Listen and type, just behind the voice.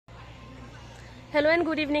Hello and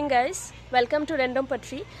good evening guys, welcome to random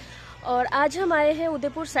पटरी। और आज हम आए हैं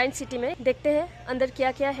उदयपुर साइंस सिटी में। देखते हैं अंदर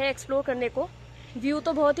क्या क्या है एक्सप्लोर करने को। व्यू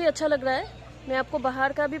तो बहुत ही अच्छा लग रहा है। मैं आपको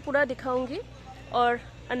बाहर का भी पूरा दिखाऊंगी और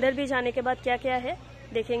अंदर भी जाने के बाद क्या क्या है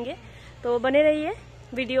देखेंगे। तो बने रहिए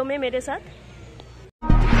वीडियो में मेरे साथ।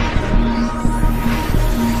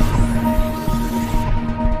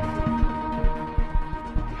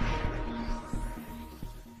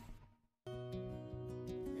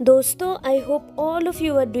 दोस्तों, I hope all of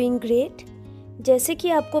you are doing great. जैसे कि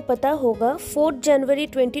आपको पता होगा 4 जनवरी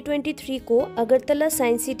 2023 को अगरतला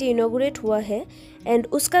साइंस सिटी इनॉग्रेट हुआ है एंड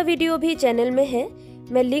उसका वीडियो भी चैनल में है।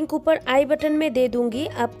 मैं लिंक ऊपर आई बटन में दे दूंगी,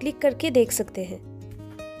 आप क्लिक करके देख सकते हैं।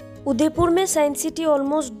 उदयपुर में साइंस सिटी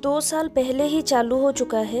ऑलमोस्ट 2 साल पहले ही चालू हो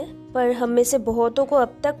चुका है, पर हम में से बहुतों को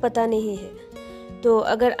अब तक पता नहीं है। तो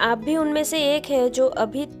अगर आप भी उनमें से एक है जो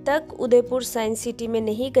अभी तक उदयपुर साइंस सिटी में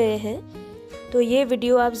नहीं गए हैं तो ये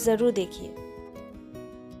वीडियो आप ज़रूर देखिए।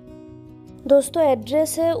 दोस्तों,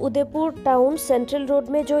 एड्रेस है उदयपुर टाउन सेंट्रल रोड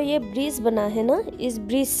में जो ये ब्रिज बना है ना, इस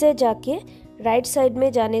ब्रिज से जाके राइट साइड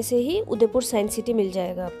में जाने से ही उदयपुर साइंस सिटी मिल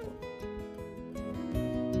जाएगा आपको।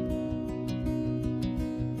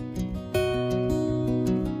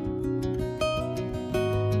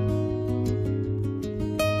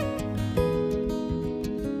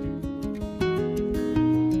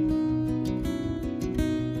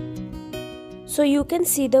 So you can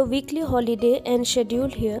see the weekly holiday and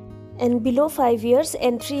schedule here, and below 5 years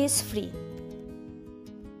entry is free.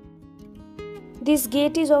 This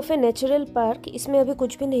gate is of a natural park. इसमें अभी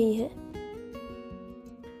कुछ भी नहीं है।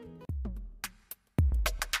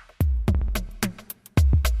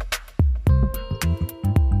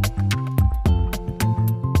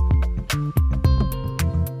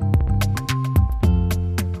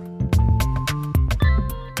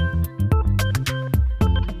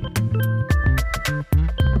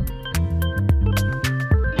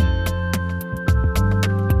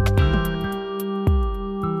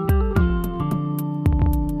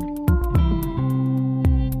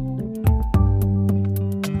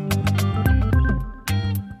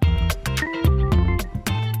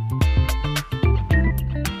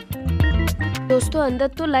 दोस्तों, अंदर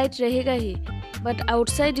तो लाइट रहेगा ही, but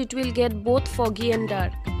outside it will get both foggy and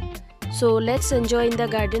dark. So let's enjoy in the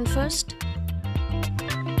garden first.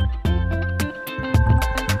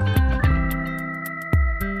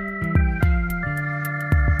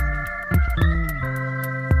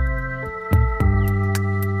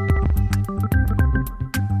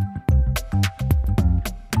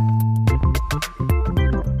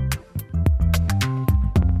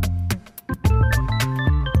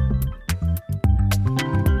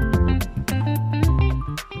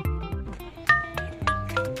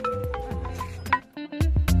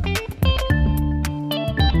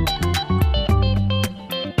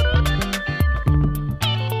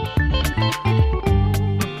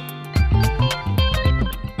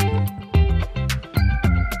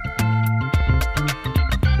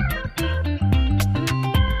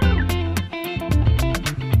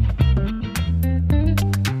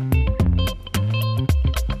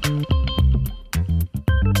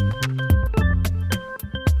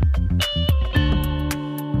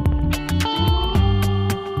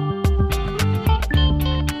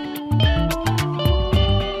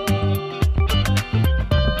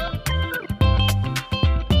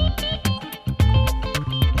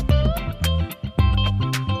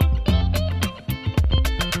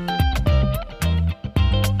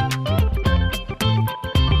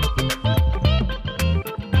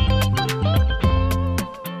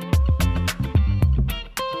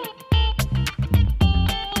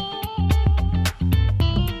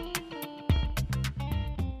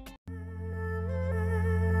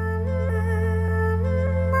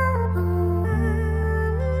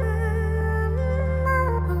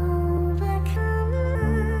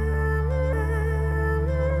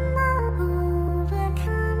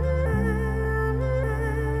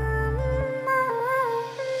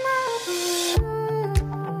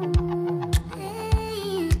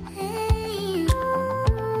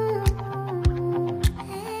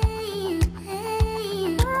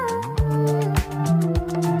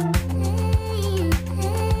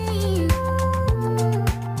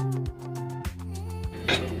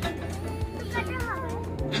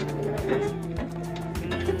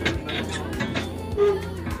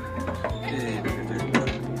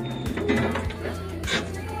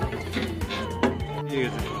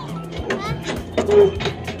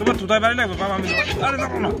 তোমার থুতাই বাড়ি লাগবে বাবা, আমি আরে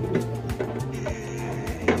যাবো না।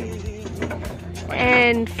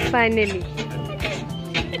 And finally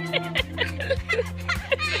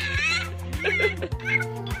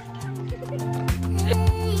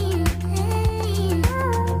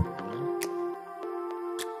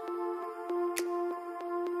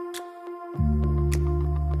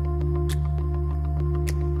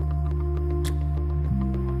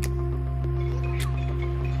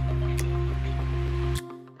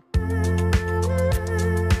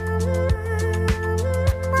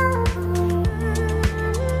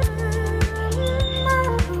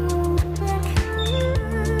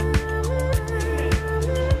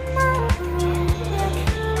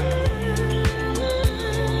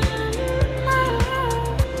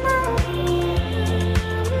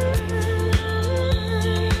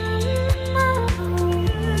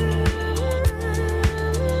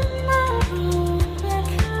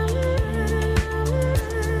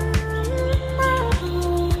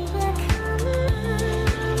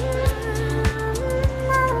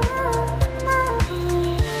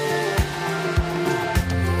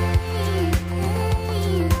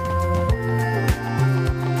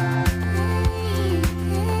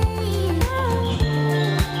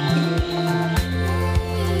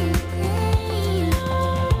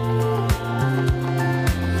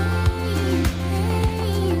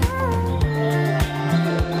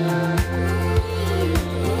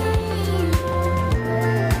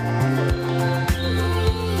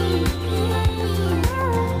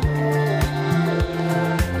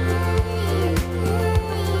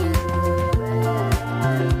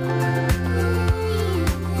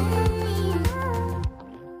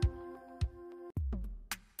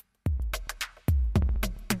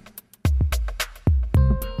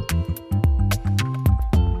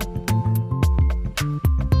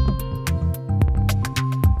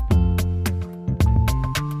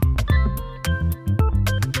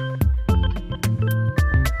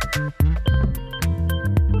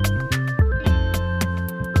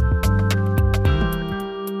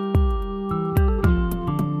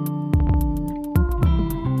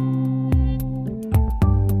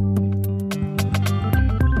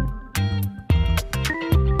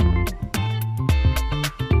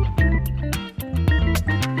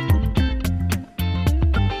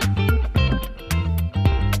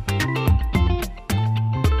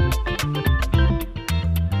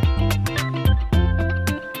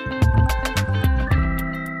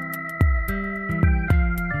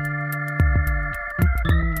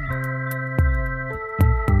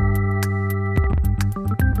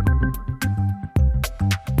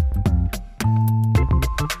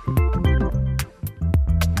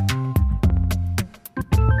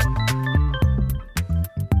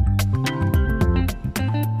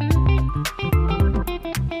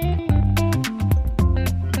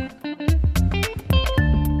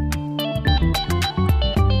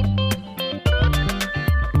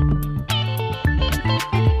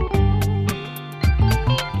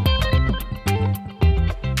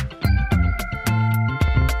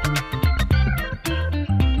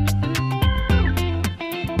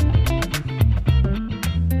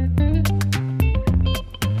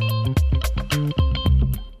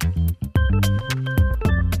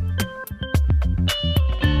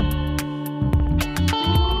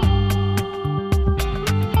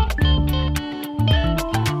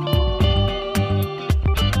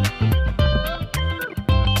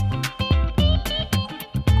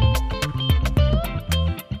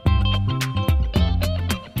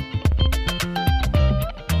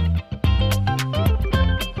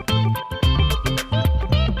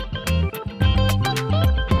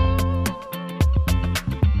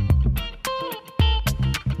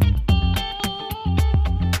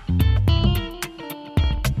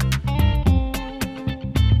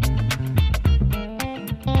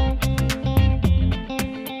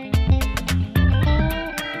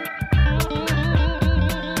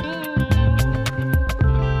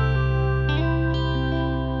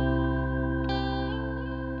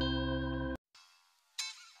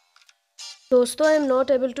दोस्तों I am not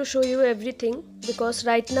able to show you everything because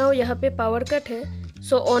right now यहाँ पे पावर कट है,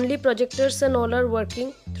 so only projectors and all are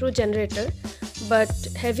working through generator,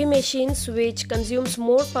 but heavy machines which consumes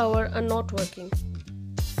more power are not working.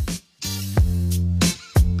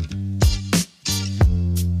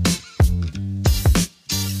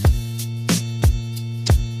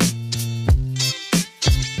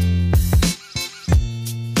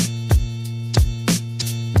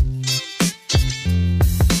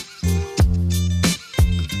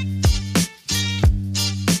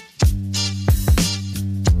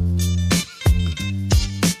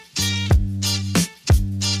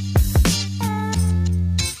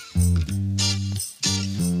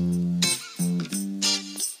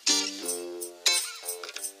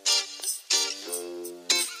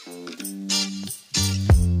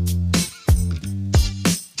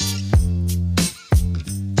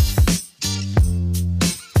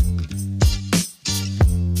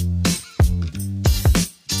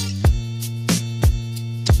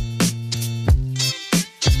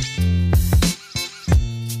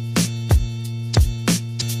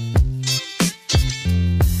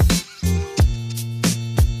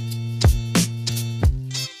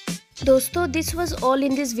 दोस्तों this was all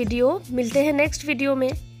in this video. मिलते हैं next video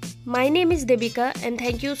में। My name is Debika and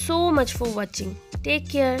thank you so much for watching. Take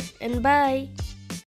care and bye.